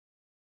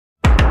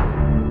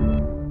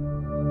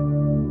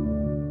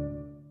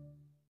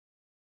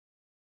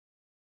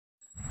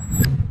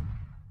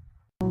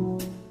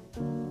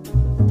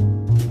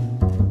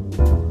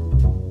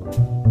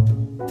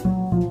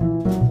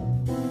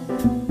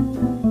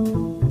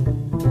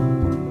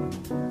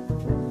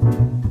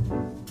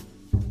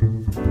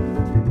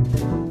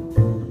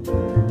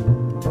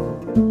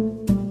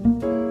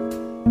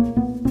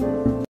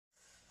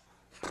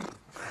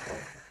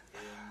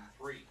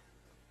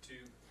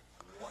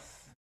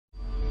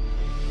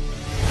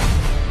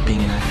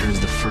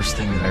first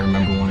thing that I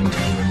remember wanting to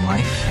do in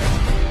life.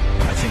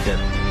 I think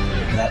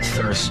that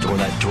thirst or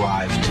that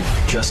drive to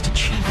just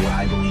achieve what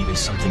I believe is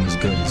something as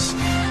good as,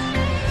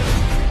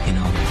 you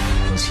know,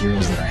 those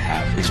heroes that I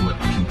have is what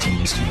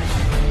continues to make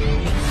me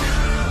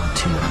want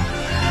to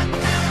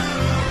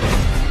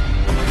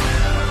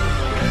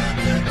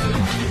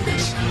do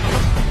this.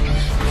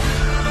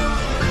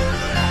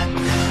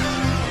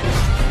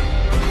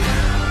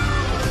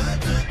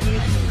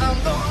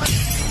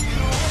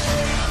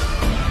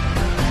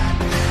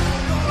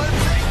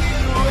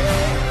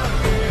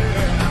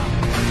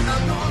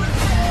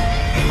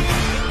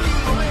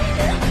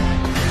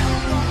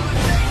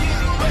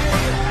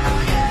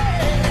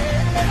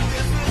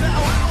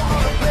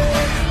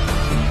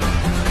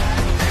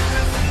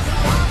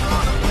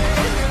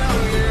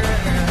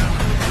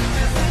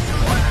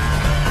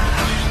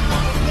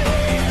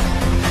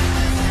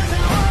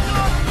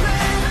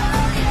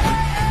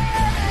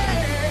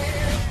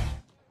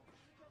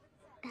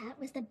 That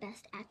was the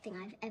best acting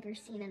I've ever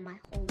seen in my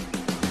whole life.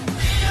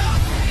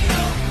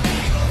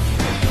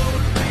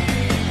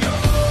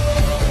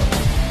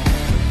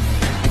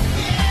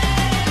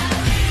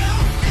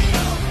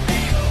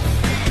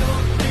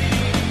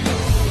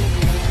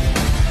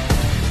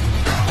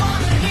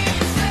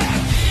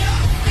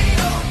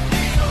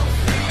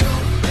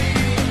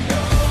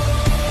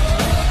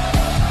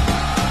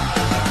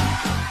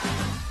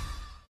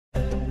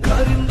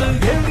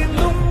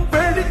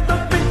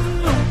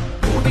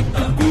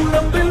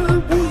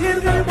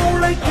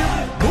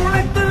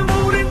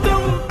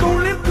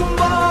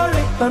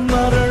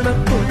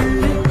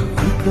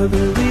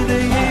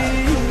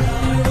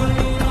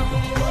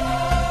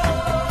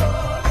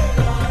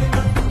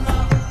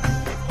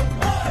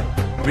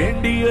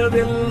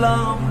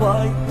 வேண்டியதெல்லாம்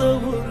வாய்த்த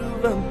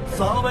உள்ளம்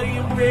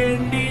சாவையும்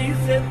வேண்டி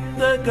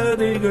செத்த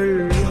கதைகள்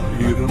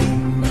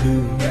இருந்து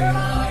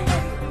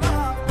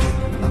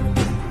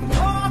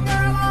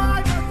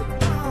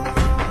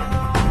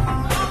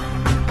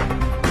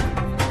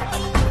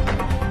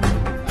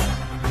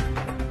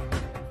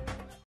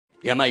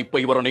ஏன்னா இப்ப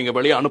இவரை நீங்க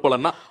வெளியே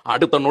அனுப்பலன்னா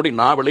அடுத்த நொடி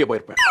நான் வெளியே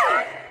போயிருப்பேன்.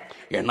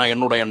 ஏன்னா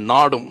என்னுடைய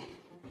நாடும்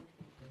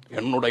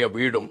என்னுடைய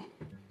வீடும்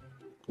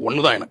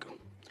ஒண்ணுதான் எனக்கு.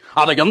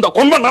 அதை எந்த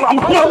கொம்பன்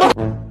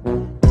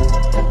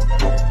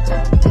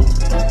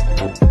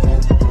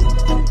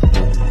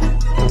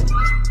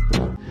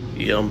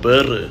என்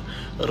பேரு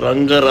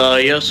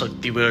ரங்கராய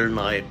சக்திவேல்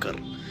நாயக்கர்.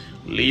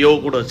 லியோ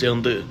கூட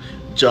சேர்ந்து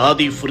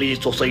ஜாதி ஃப்ரீ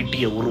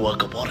சொசைட்டியை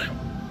உருவாக்க போறேன்.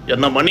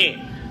 என்ன மணி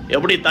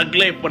எப்படி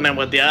தக்லைஃப் பண்ண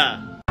பாத்தியா?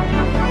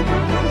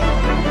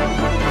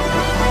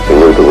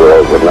 The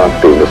world would not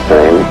be the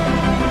same.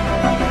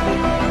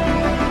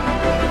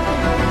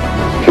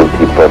 Few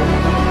people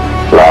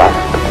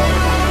laughed.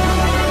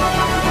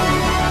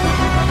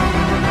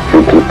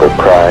 Few people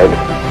cried.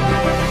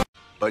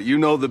 But you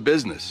know the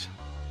business.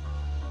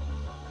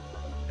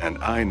 And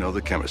I know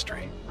the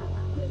chemistry.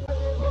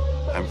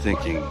 I'm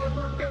thinking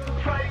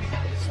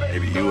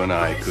maybe you and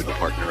I could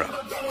partner up.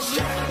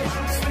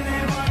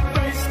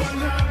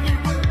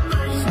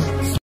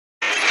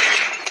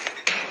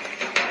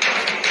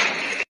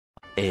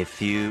 A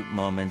few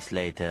moments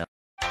later.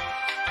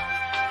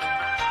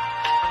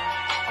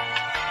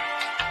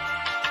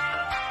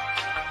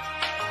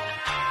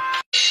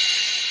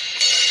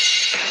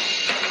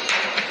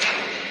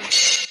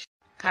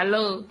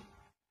 Hello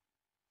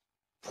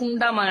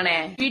புண்டா மகனே,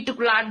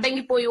 வீட்டுக்குள்ள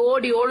அடங்கி போய்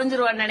ஓடி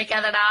ஒளிஞ்சிருவான்னு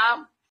நினைக்காதடா.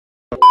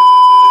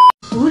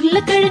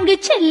 உருளைக்கிழங்கு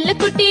செல்ல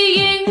குட்டி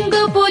எங்க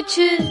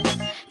போச்சு?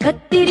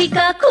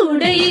 கத்திரிக்காய்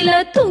கூடையில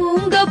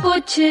தூங்க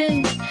போச்சு.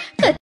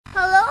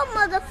 Hello,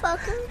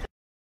 motherfucker.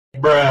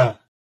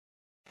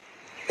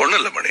 ஒண்ணும்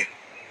இல்ல மணி,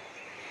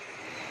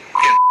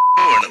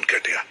 வேணும்னு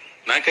கேட்டியா?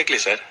 நான் கேட்கல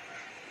சார்.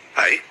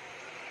 ஐ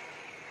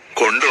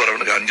கொண்டு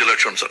வரவனுக்கு 5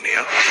 லட்சம்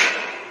சொன்னியா?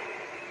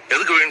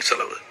 எதுக்கு வீண்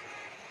செலவு?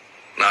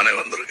 நானே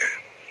வந்திருக்கேன்.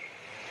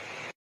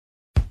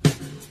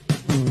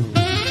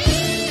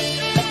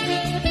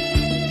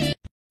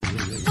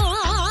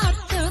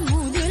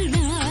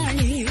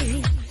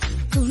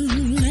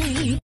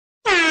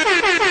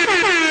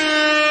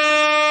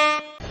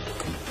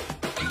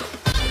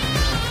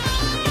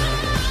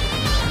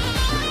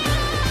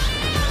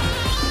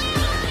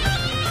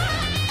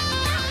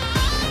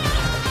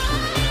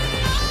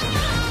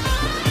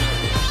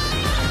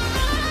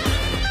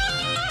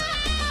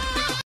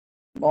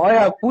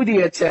 Oya, pudi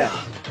acha.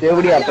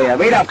 Devdi apaya.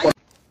 Wait up.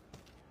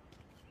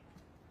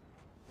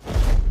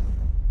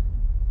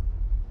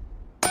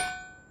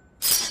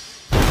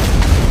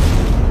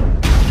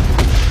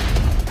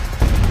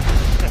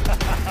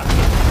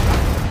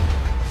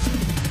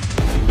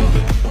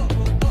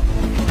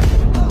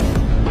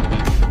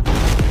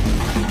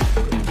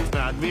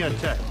 आदमी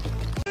अच्छा है.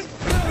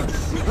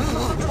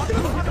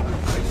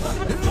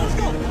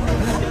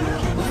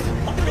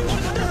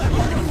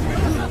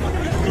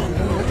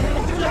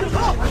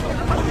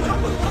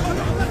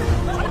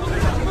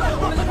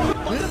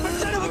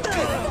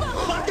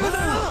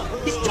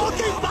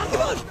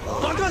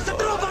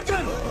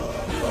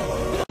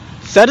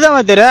 சரிதான்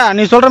வாத்தியாரே,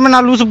 நீ சொல்ற மாதிரி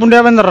நான் லூசு புண்டியா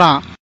வந்துடுறான்.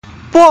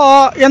 போ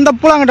எந்த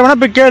பூலாங்கிட்ட வேணா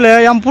போய் கேளு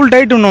என் பூல்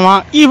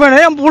டைட்டுன்னுவான் இவனே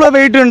என் பூல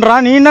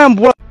வெயிட்டுன்றான் நீ என்ன என்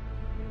பூல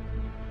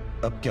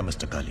अब क्या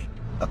mister Kali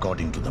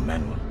according to the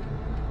manual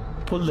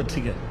pull the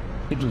trigger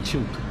it will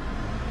shoot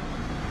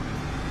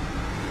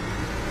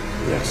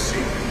Let's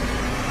see.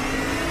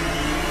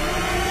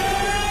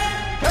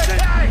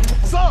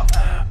 Sir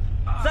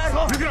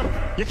Vikram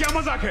ये क्या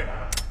मजाक है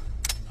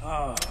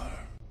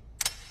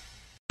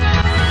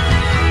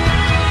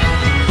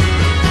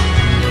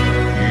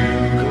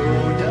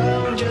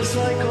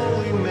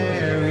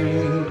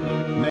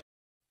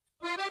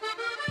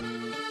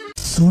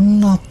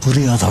சொன்னா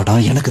புரியாதாடா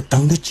எனக்கு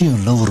தங்கச்சியும்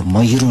இல்ல ஒரு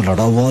மயிரும்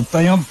இல்லடா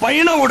வாத்தையும்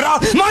பையனை விடுறா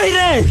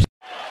மயிரே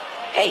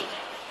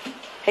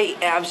Hey,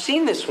 I've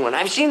seen this one.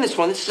 This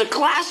is a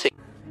classic.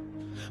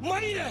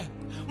 महीने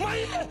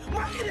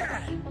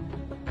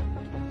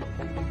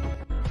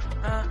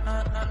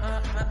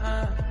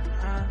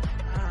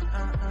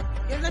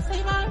என்ன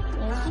செய்வான்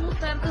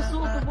சூத்தருக்கு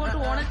சூப்பு போட்டு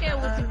உனக்கே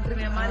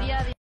ஊத்திட்டுருவேன்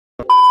மரியாதை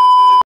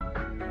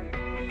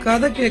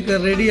கதை கேட்க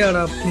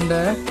ரெடியாடா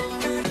புண்டை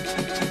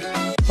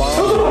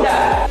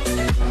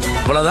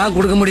இவ்வளவுதான்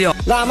கொடுக்க முடியும்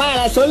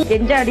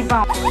செஞ்சு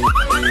அடிப்பான்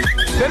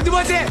தெரிஞ்சு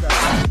போச்சு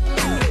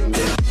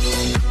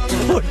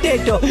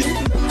பொட்டேட்டோ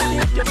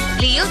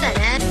லியோ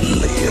தானே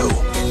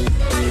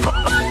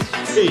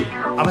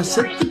அவன்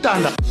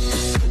செத்துட்டான்டா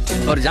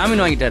ஒரு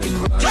ஜாமீன் வாங்கிட்டாரு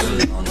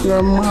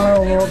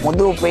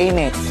முது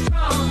பெயின்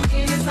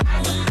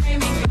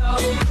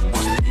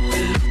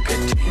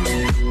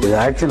இது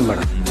ஆக்ஷன்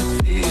மேடம்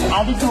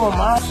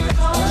அடிக்குவோமா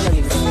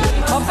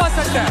அப்பா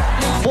சட்டை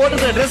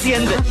போடுற ட்ரெஸ்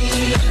எந்த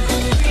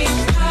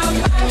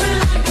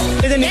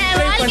இது நீ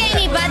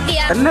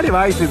பாத்தியா என்னடி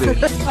வாய்ஸ் இது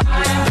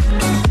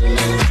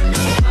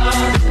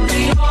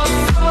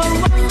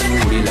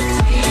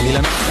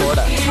முடியல போட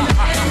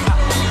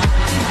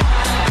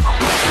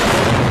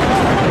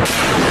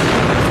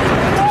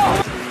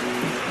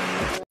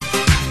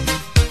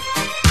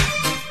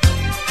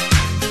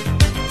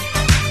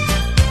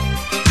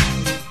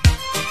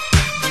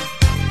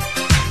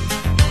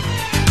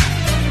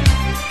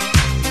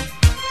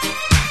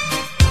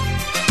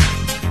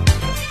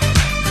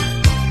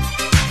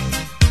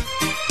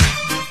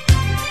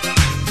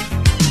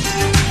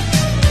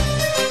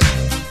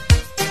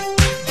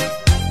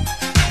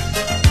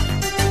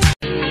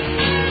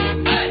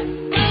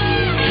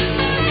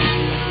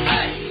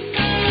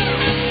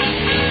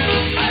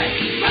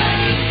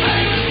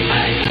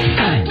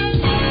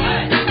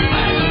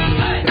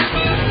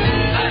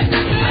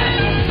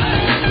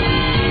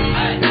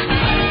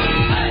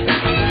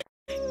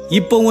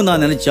இப்பவும்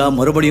நான் நினைச்சா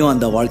மறுபடியும்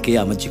அந்த வாழ்க்கையை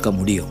அமைச்சிக்க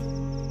முடியும்.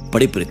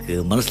 படிப்பு இருக்கு,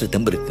 மனசுல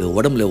தெம்பு இருக்கு,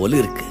 உடம்புல ஒலு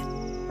இருக்கு.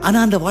 ஆனா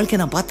அந்த வாழ்க்கையை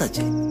நான்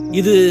பார்த்தாச்சு.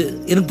 இது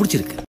எனக்கு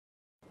பிடிச்சிருக்கு.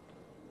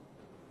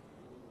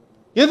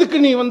 எதுக்கு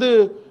நீ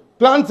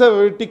பிளான்ஸை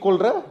வெட்டி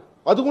கொள்ற?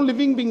 அதுவும்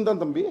லிவிங் பீயிங்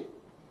தான் தம்பி.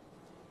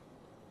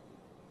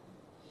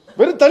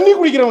 வெறும் தண்ணி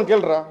குடிக்கிறவன்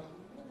கேள்றா.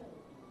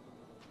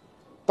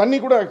 தண்ணி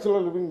கூட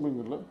ஆக்சுவலா லிவிங் பீயிங்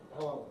இல்ல,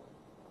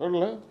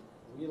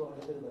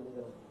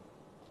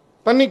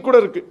 தண்ணி கூட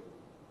இருக்கு.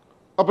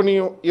 அப்ப நீ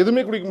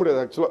எதுவுமே குடிக்க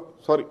முடியாது ஆக்சுவலா.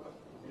 சாரி.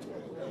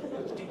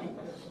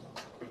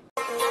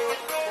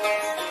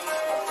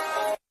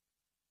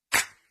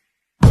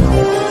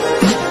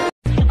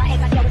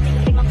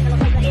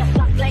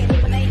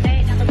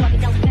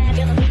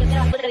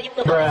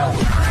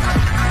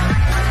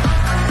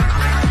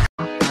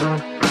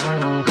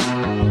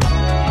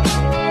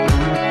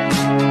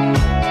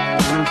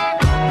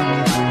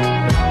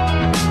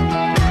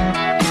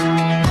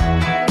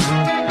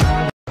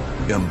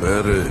 என்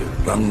பேரு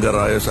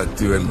ரங்கராய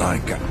சக்திவேல்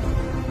நாயக்கன்.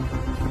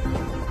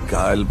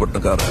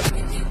 காயல்பட்டக்காரர்.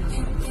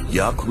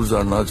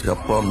 யாக்குசானா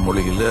ஜப்பான்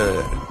மொழியில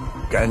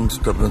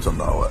கேங்ஸ்டர்னு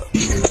சொன்னாவ.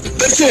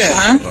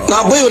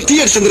 நான் போய் ஒரு டீ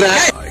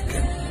அடிச்சுக்கிறேன்.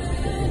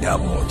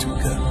 ஞாபகம்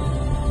வச்சுக்க.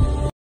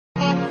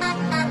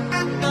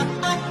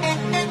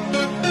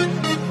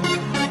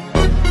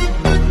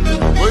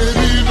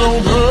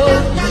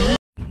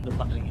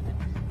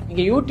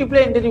 நீங்க யூடியூப்ல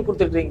இன்டர்வியூ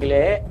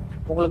கொடுத்துருக்கீங்களே,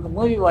 உங்களுக்கு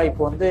மூவி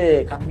வாய்ப்பு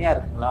கம்மியா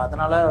இருக்குங்களா?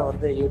 அதனால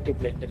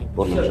யூடியூப்ல இன்டர்வியூ.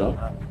 ஒரு நிமிஷம்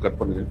கட்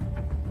பண்ணுங்க.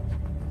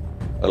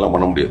 அதெல்லாம்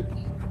பண்ண முடியாது.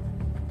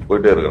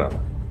 போயிட்டே இருக்கிறாங்க.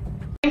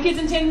 Kids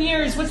in 10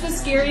 years, what's the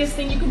scariest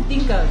thing you can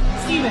think of?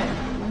 Steven.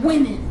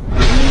 Women.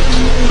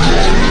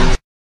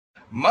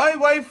 My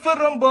wife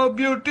ரொம்ப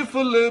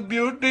பியூட்டிஃபுல்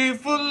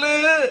பியூட்டிஃபுல்,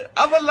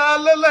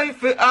 அவளால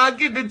லைஃப்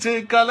ஆகிடுச்சு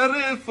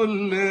colourful.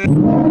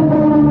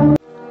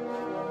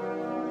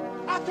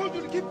 I told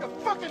you to keep your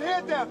fucking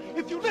head down.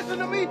 If you listen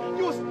to me,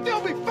 you will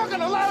still be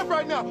fucking alive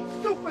right now.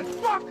 Stupid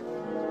fuck.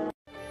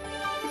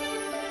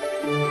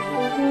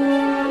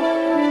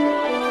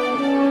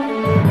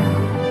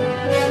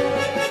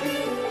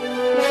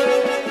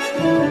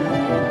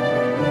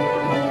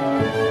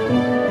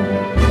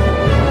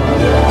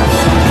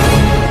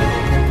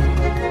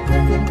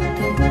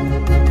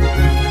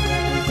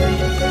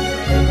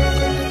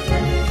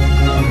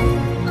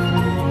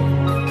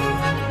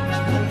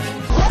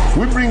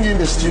 We bring in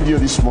the studio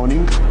this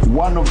morning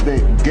one of the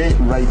gay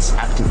rights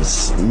activists,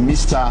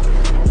 Mr.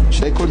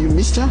 Should I call you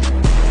Mr?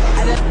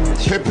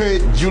 Pepe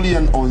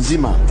Julian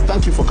Onzima.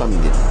 Thank you for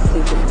coming in.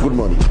 Good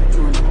morning.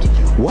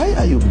 Why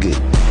are you gay?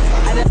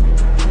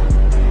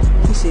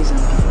 Who says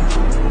I'm gay?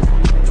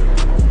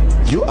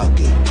 You are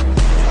gay.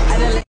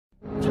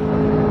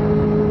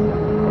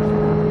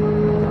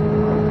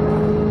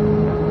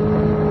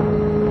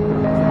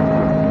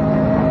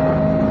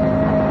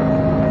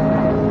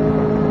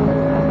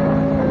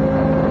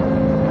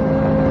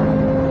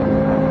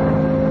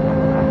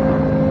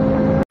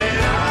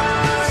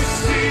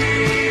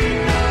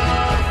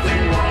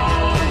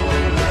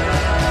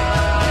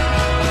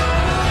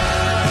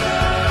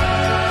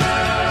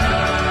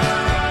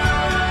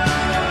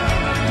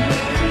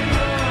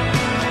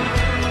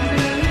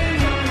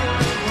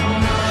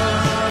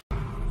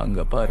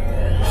 அங்க பாரு.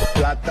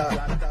 Plata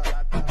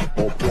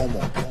o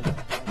plomo.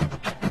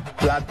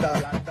 Plata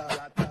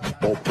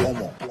o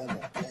plomo.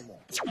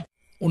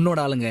 உன்னோட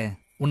ஆளுங்க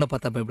உன்னை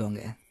பார்த்தா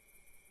பயப்படுவாங்க,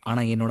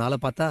 ஆனா என்னோட ஆளை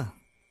பார்த்தா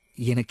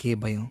எனக்கே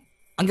பயம்.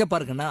 அங்க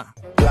பாருங்கண்ணா.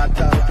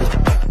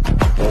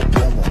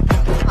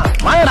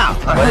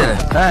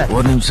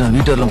 ஒரு நிமிஷம்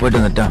வீட்டுல போயிட்டு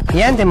வந்துட்டேன்.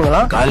 ஏன்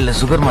தெரியுங்களா? காலையில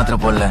சுகர் மாத்திரை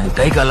போடல,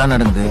 கை காலெல்லாம்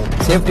நடந்து.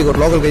 சேஃப்டிக்கு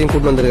ஒரு லோக்கல் கையும்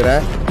கூட்டு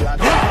வந்துருக்கிறேன்.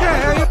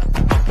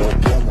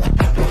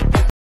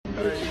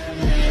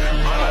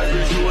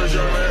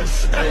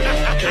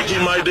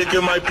 Keep my dick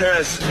in my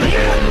pants.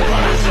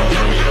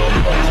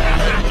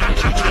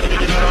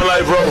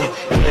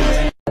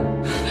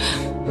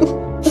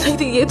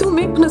 இது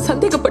எதுவுமே நான்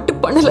சந்தேகப்பட்டு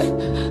பண்ணல.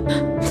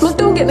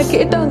 மத்தவங்க என்ன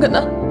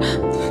கேட்டாங்கன்னா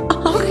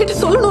அவங்க கிட்ட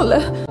சொல்லணும்ல.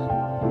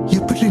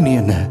 எப்படி நீ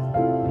என்ன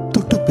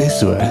தொட்டு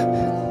பேசுவ?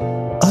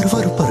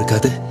 அருவருப்பா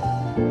இருக்காது?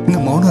 இந்த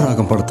மௌன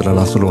ராகம் படத்துல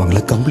எல்லாம்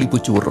சொல்லுவாங்களே, கம்பளி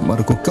பூச்சி விடுற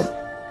மாதிரி இருக்கும்.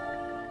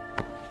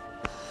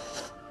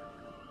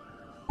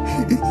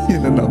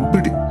 என்ன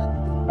நம்படி.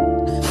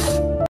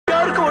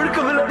 யாருக்கும்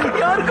ஒழுக்கமில்லை,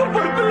 யாருக்கும்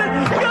பொறுப்பில்லை,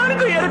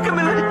 யாருக்கும்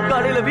இறக்கமில்லை.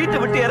 காலையில வீட்டை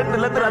விட்டு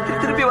இறங்குல ராத்திரி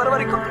திருப்பி வர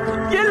வரைக்கும்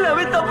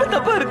எல்லாமே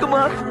தப்பா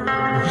இருக்குமா?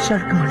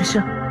 மனுஷாருக்கு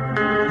மனுஷா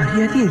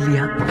மரியாதையே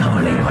இல்லையா?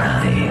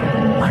 கவலைப்படாதே,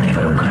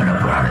 அனைவரும் கருட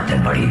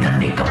புராணத்தின்படி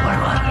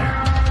தண்டிக்கப்படுவார்கள்.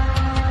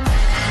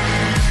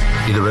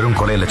 இது வெறும்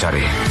கொலை இல்ல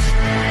சாரி,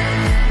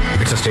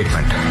 இட்ஸ் a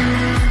ஸ்டேட்மெண்ட்.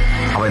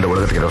 அவன் இந்த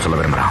உலகத்துக்கு ஏதோ சொல்ல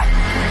விரும்புறான்.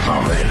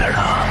 அவன்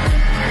இல்லடா,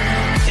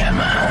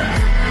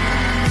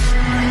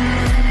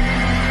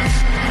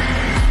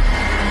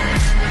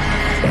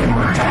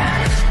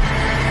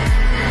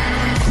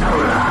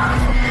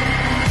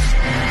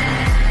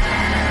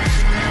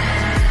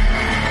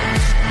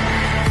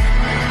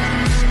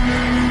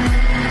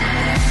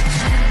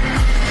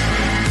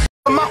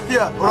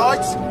 Mafia,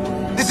 right?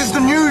 This is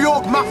the New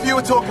York Mafia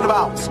we're talking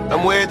about. And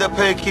we're the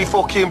Peaky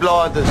fucking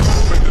Blinders.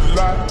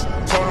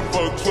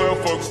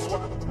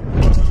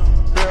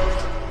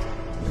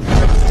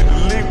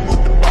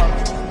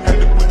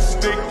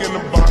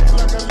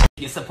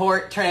 You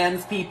support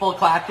trans people,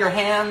 clap your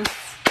hands.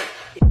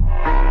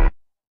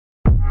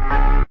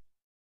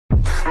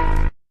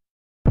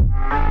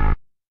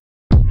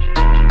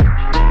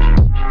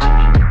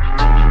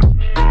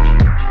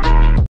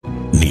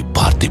 நீ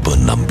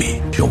பார்த்திபன் நம்பி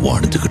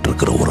வாழ்ந்துகிட்டு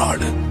இருக்கிற ஒரு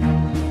ஆளு,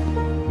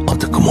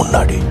 அதுக்கு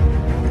முன்னாடி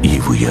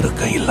ஈவு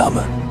இறக்கம்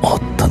இல்லாம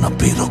அத்தனை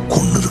பேரை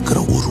கொண்டு இருக்கிற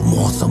ஒரு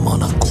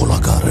மோசமான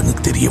கொலகாரன்னு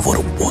தெரிய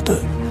வரும் போது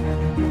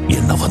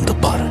என்ன வந்து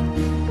பாரு.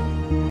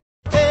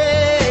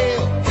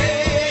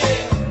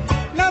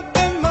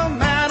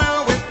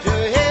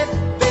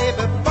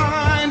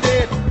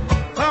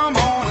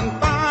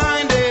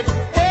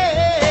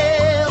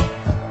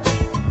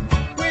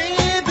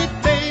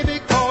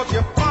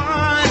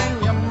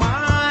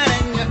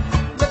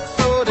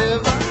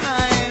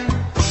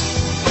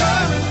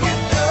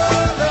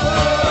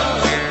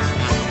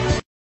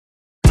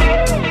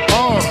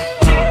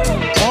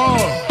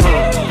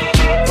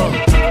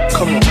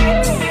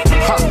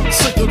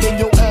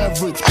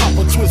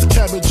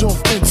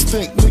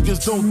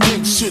 Don't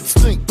think shit,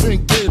 stink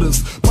pink gators.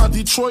 My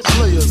Detroit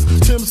players,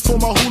 Tim's for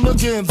my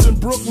hooligans in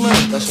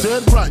Brooklyn.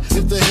 Dead right,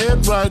 if the head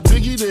right,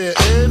 Biggie there,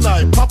 air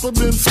night. Papa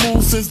been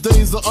smooth since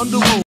days of under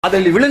rule.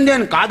 காதலில்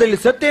விழுந்தேன்,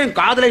 காதலில் செத்தேன்,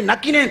 காதலை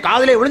நக்கினேன்,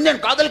 காதலை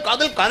விழுந்தேன், காதல்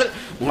காதல் காதல்.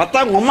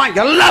 மொத்தம் அம்மா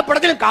எல்லா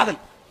படத்திலும் காதல்.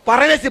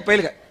 பரதேசி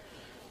பயில்க.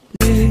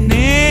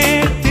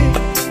 நேத்து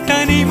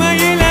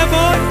தனிமையில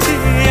போச்சு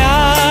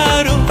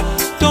யாரோ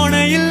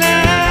துணை இல்ல,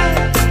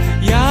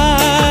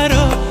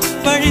 யாரோ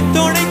வழி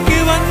துணைக்கு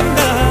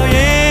வந்தா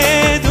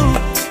ஏதும்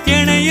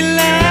இணை இல்ல.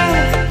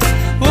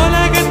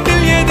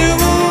 உலகத்தில்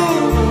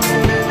எதுவும்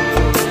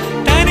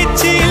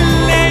தனிச்சு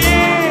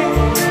இல்லையே,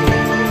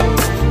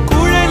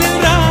 குழலில்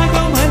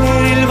ராகம்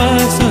மலரில்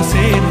வாசம்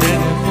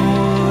சேர்ந்தது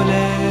போல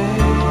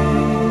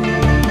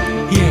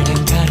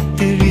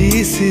இடங்காட்டு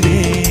வீசுதே.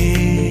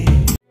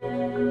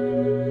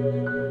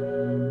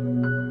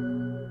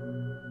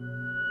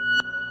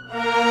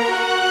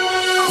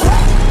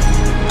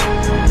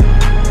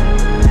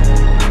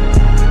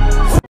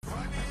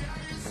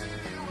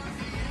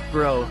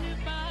 Bro,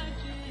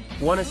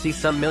 wanna see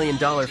some $1 million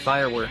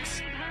fireworks?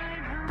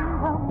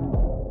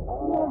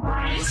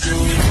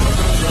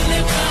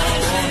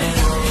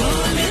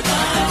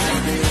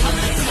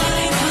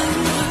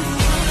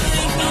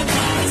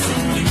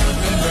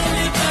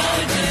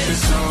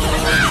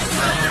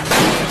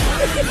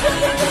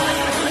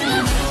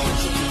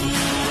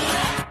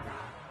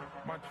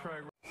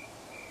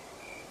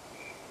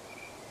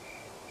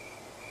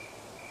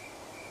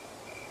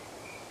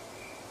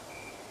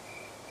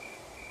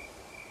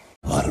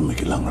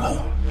 ஆரம்பிக்கலாங்களா?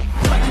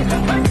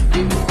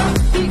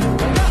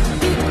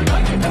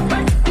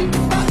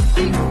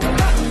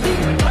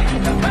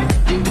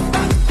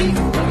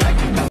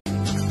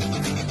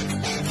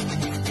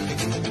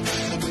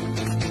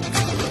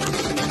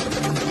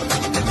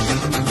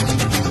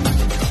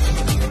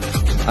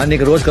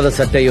 அன்னைக்கு ரோஸ் கலர்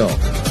சட்டையும்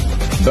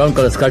பிரவுன்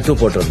கலர் ஸ்கர்ட்டும்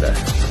போட்டிருந்த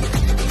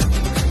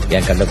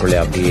என் கண்ணுக்குள்ளே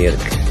அப்படியே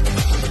இருக்கு.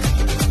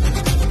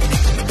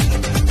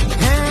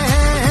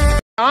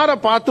 யாரை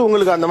பார்த்து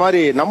உங்களுக்கு அந்த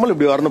மாதிரி நம்மளும்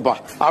இப்படி வரணும்பா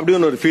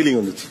அப்படின்னு ஒரு ஃபீலிங்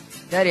வந்துச்சு?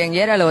 சார்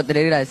எங்க ஏரியால ஒருத்தர்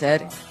இருக்கிறார்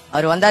சார்.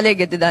 அவர் வந்தாலே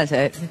கெத்து தான்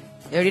சார்.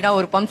 எப்படின்னா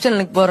ஒரு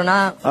ஃபங்க்ஷனுக்கு போறோம்னா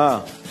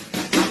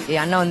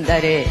என் அண்ணன்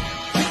வந்தாரு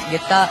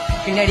கெத்தா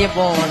பின்னாடியே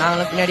போவோம்,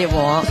 நாங்களும் பின்னாடியே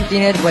போவோம்.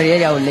 சுத்தினே இருப்பாரு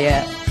ஏரியா உள்ளே,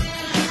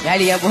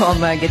 வேலையா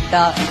போவாம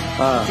கெத்தா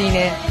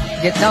சீனு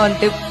கெத்தா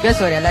வந்துட்டு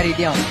பேசுவாரு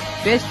எல்லார்கிட்டையும்.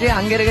 பேசிட்டு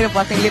அங்க இருக்கிற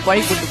பசங்களே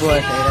பழி கூட்டு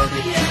போவார் சார்.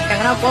 அவரு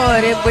எங்கன்னா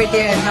போவாரு, போயிட்டு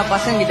என்ன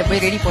பசங்க கிட்ட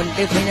போய் ரெடி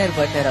பண்ணிட்டு போயினே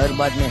இருப்பார் சார். அவர்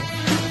பாட்டுன்னு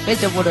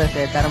பேச்ச போடுவார்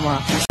சார் தரமா.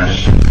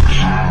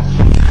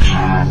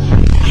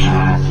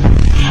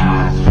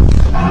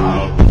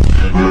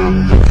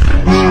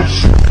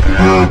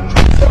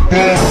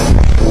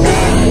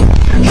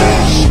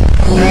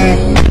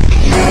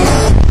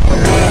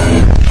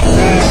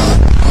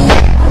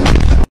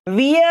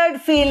 Weird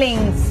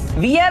feelings.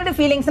 வியர்ட்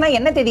ஃபீலிங்ஸ்னா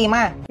என்ன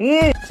தெரியுமா?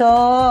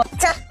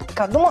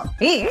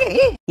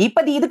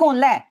 இப்ப இதுக்கும்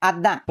இல்ல,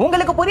 அதான்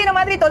உங்களுக்கு புரியுற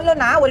மாதிரி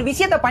சொல்லணும்னா ஒரு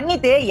விஷயத்த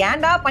பண்ணிட்டு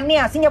ஏன்டா பண்ணி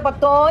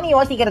அசிங்கப்பட்டோன்னு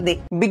யோசிக்கிறது.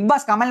 பிக்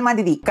பாஸ் கமல்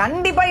மாதிரி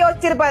கண்டிப்பா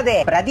யோசிச்சிருப்பாது.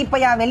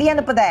 பிரதீப்பையா வெளியே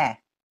அனுப்புத.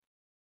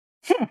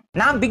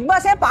 நான் பிக்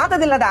பாஸே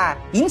பார்த்தது இல்லடா.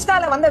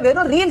 இன்ஸ்டால வந்த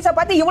வெறும் ரீல்ஸ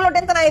பார்த்து இவ்வளவு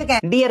டென்ஷன்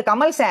ஆயிருக்கேன். டியர்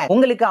கமல் சார்,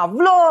 உங்களுக்கு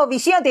அவ்வளோ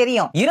விஷயம்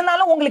தெரியும்,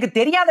 இருந்தாலும் உங்களுக்கு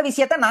தெரியாத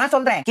விஷயத்த நான்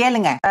சொல்றேன்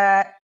கேளுங்க.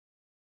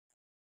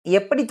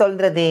 எப்படி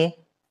சொல்றது?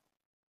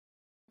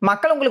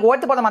 மக்கள் உங்களுக்கு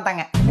ஓட்டு போட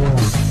மாட்டாங்க.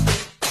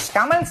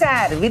 கமல்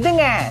சார்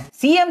விடுங்க,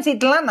 சிஎம்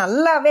சீட்லாம்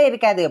நல்லாவே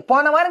இருக்காது.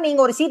 போன வாரம்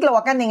நீங்க ஒரு சீட்ல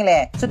உக்காந்தீங்களே,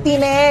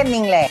 சுத்தினே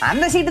இருந்தீங்களே,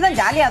 அந்த சீட்டு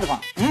தான் ஜாலியா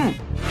இருக்கும்.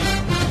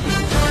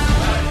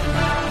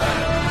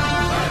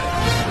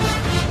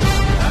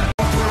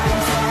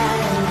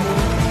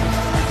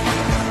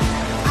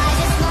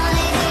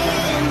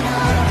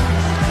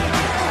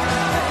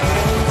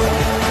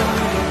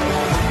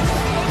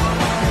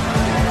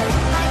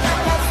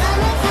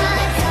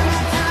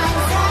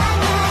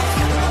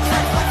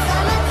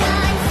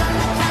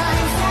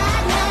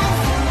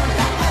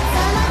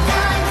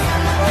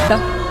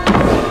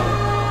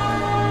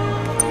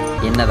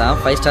 என்னதான்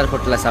 5 ஸ்டார்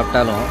ஹோட்டல்ல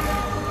சாப்பிட்டாலும்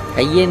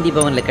கையேந்தி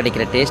பவன்ல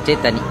கிடைக்கிற டேஸ்டே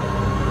தனி.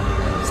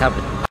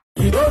 சாப்பிடு.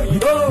 இதோ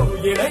இதோ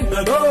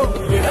இணைந்ததோ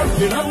இடம்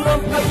இடம்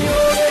நம்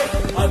கையோரே,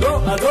 அதோ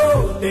அதோ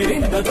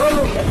தெரிந்ததோ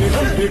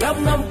இடம்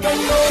இடம் நம்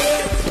கண்ணோரே.